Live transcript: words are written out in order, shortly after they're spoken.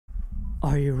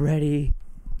Are you ready?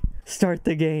 Start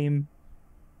the game.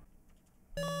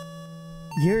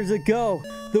 Years ago,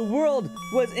 the world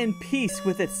was in peace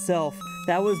with itself.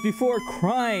 That was before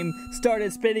crime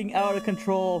started spinning out of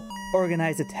control.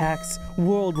 Organized attacks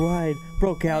worldwide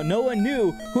broke out. No one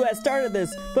knew who had started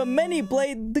this, but many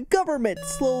blamed the government,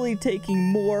 slowly taking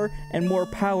more and more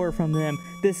power from them.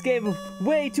 This gave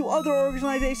way to other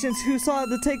organizations who sought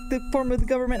to take the form of the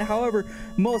government. However,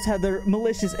 most had their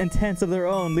malicious intents of their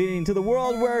own, leading to the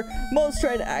world where most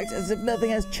tried to act as if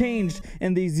nothing has changed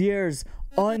in these years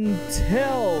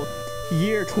until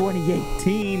year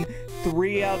 2018.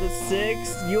 3 out of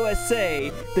 6,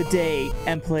 USA, the day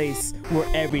and place where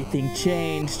everything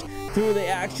changed through the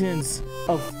actions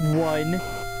of one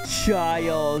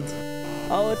child.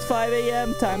 Oh, it's 5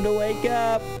 a.m. Time to wake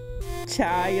up,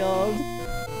 child.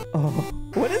 Oh,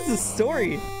 what is the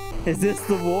story? Is this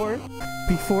the war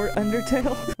before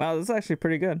Undertale? Wow, this is actually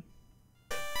pretty good.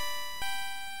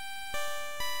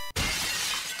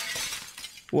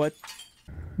 What?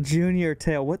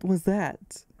 JuniorTale, what was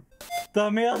that? The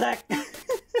music!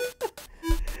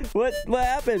 What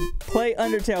happened? Play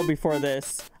Undertale before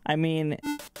this. I mean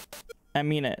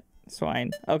it. It's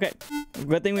fine. Okay.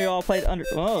 Good thing we all played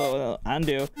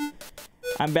Undo.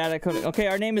 I'm bad at coding. Okay,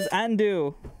 our name is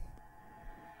Undo.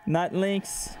 Not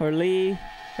LiNX or Lee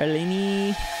or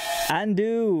Lini.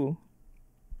 Undo.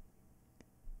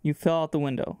 You fell out the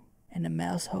window. In a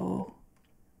mouse hole.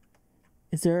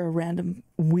 Is there a random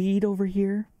weed over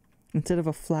here instead of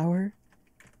a flower?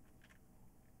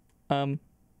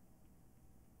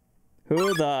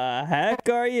 Who the heck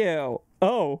are you?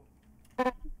 Oh.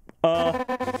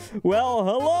 Well,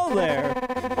 hello there.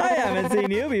 I haven't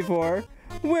seen you before.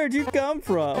 Where'd you come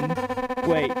from?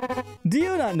 Wait, do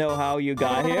you not know how you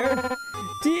got here?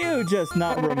 Do you just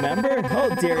not remember?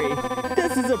 Oh dearie,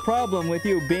 this is a problem with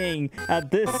you being at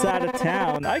this side of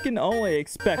town. I can only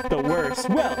expect the worst.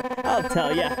 Well, I'll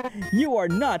tell ya, you are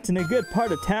not in a good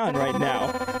part of town right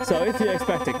now. So if you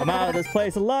expect to come out of this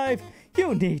place alive,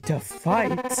 you need to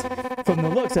fight. From the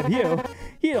looks of you,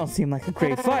 you don't seem like a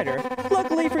great fighter.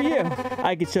 Luckily for you,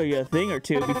 I can show you a thing or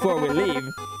two before we leave.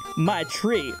 My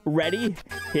tree. Ready?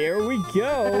 Here we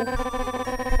go.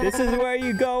 This is where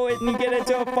you go and you get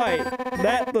into a fight.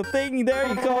 The thing there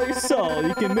you call your soul.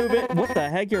 You can move it. What the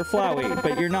heck? You're flowy,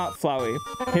 but you're not flowy.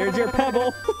 Here's your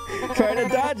pebble. Try to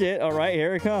dodge it. All right,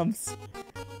 here it comes.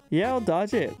 Yeah, I'll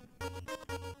dodge it.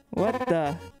 What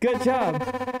the? Good job.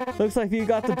 Looks like you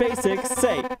got the basics.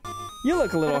 Say, you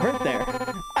look a little hurt there.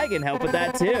 I can help with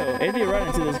that too. If you run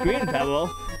into this green pebble,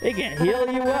 it can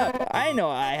heal you up. I know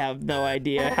I have no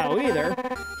idea how either.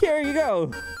 Here you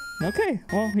go. Okay,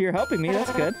 well, you're helping me.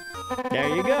 That's good.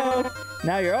 There you go.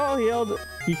 Now you're all healed.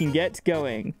 You can get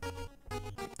going.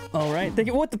 All right. Thank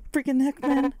you. What the freaking heck,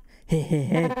 man?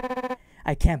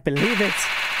 I can't believe it.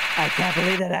 I can't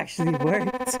believe that actually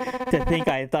worked. To think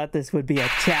I thought this would be a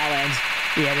challenge.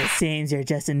 Yet it seems you're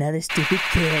just another stupid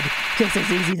kid. Just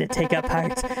as easy to take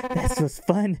apart. This was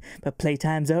fun, but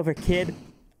playtime's over, kid.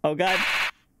 Oh god.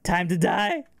 Time to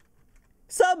die.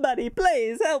 Somebody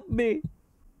please help me.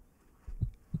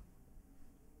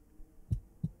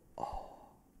 Oh.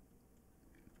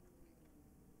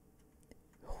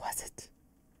 Who was it?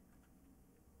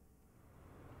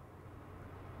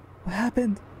 What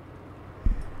happened?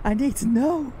 I need to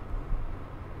know.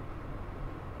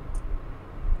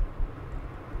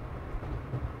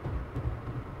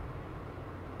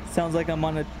 Sounds like I'm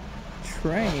on a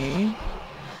train.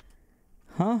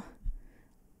 Huh?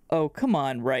 Oh, come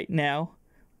on right now.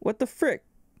 What the frick?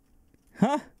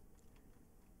 Huh?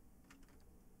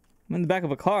 I'm in the back of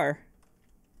a car.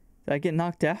 Did I get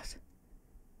knocked out?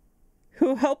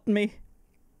 Who helped me?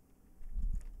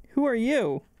 Who are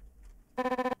you?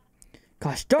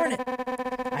 Gosh darn it!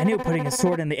 I knew putting a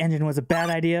sword in the engine was a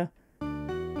bad idea.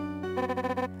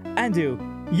 Andu,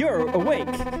 you're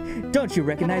awake. Don't you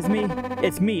recognize me?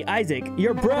 It's me, Isaac,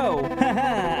 your bro.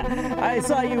 Haha! I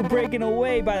saw you breaking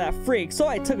away by that freak, so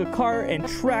I took a car and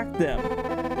tracked them.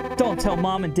 Don't tell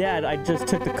mom and dad I just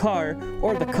took the car,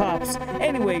 or the cops.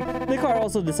 Anyway, the car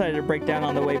also decided to break down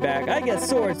on the way back. I guess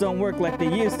swords don't work like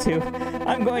they used to.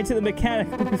 I'm going to the mechanic,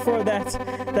 but before that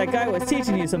guy was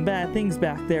teaching you some bad things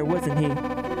back there, wasn't he?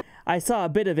 I saw a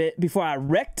bit of it before I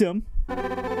wrecked him.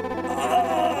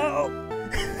 Oh!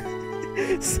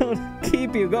 So to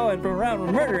keep you going from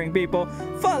around murdering people,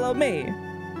 follow me.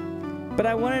 But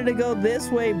I wanted to go this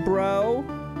way, bro.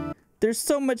 There's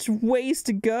so much ways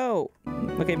to go.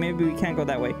 Okay, maybe we can't go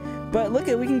that way. But look,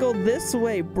 we can go this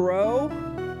way, bro.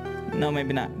 No,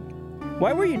 maybe not.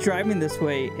 Why were you driving this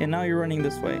way and now you're running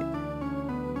this way?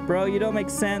 Bro, you don't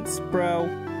make sense, bro.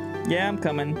 Yeah, I'm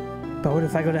coming. But what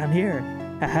if I go down here?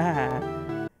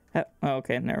 Haha.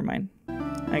 Okay, never mind.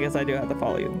 I guess I do have to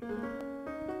follow you.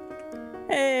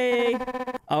 Hey!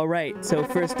 Alright, so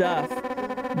first off,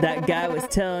 that guy was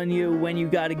telling you when you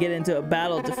gotta get into a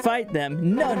battle to fight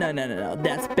them. No,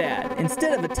 that's bad.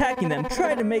 Instead of attacking them,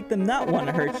 try to make them not want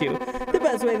to hurt you. The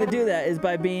best way to do that is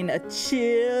by being a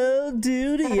chill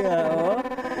dude-yo.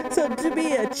 So to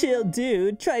be a chill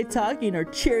dude, try talking or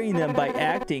cheering them by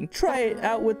acting. Try it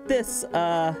out with this,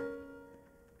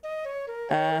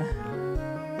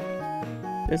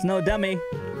 there's no dummy.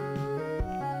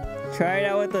 Try it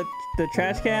out with the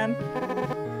trash can.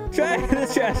 Try the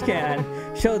trash can.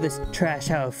 Show this trash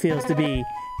how it feels to be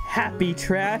happy,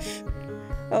 trash.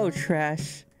 Oh,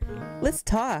 trash. Let's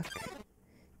talk.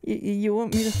 You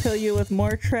want me to fill you with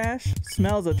more trash?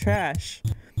 Smells of trash.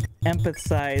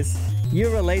 Empathize. You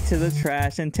relate to the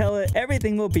trash and tell it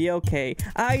everything will be okay.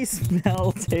 I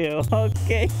smell too,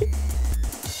 okay?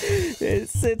 It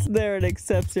sits there and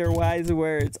accepts your wise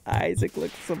words. Isaac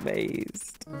looks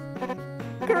amazed.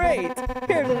 Great!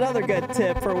 Here's another good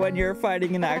tip for when you're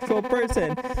fighting an actual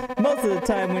person. Most of the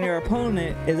time when your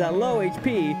opponent is at low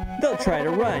HP, they'll try to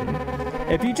run.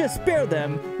 If you just spare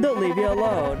them, they'll leave you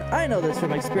alone. I know this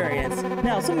from experience.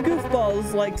 Now, some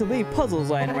goofballs like to leave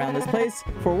puzzles lying around this place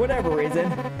for whatever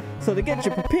reason. So to get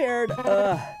you prepared,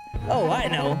 oh, I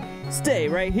know. Stay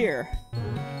right here.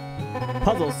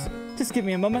 Puzzles. Just give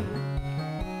me a moment.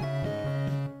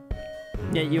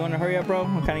 Yeah, you want to hurry up, bro?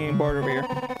 I'm kind of getting bored over here.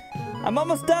 I'm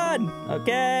almost done.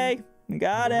 Okay,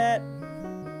 got it.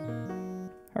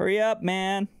 Hurry up,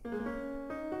 man.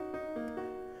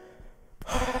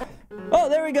 Oh,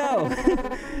 there we go.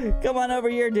 Come on over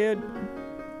here, dude.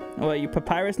 What, you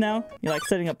papyrus now? You like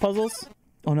setting up puzzles?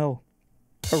 Oh no.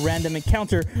 A random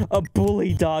encounter. A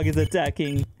bully dog is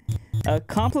attacking. A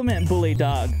compliment, bully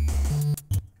dog.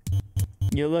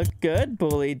 You look good,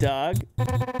 bully dog.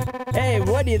 Hey,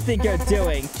 what do you think you're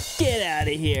doing? Get out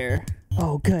of here.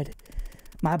 Oh, good.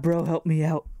 My bro helped me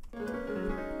out.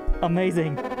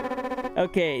 Amazing.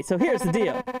 Okay, so here's the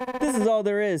deal. This is all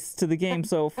there is to the game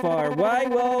so far. Why?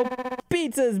 Well,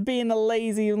 Pizza's being a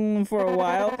lazy one for a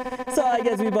while. So I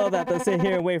guess we both have to sit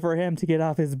here and wait for him to get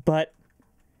off his butt.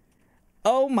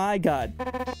 Oh my god.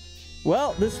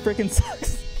 Well, this freaking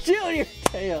sucks.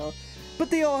 JuniorTale. But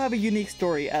they all have a unique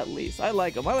story, at least. I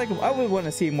like them. I would want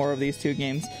to see more of these two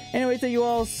games. Anyway, thank you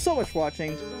all so much for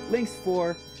watching. LiNX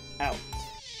 4 out.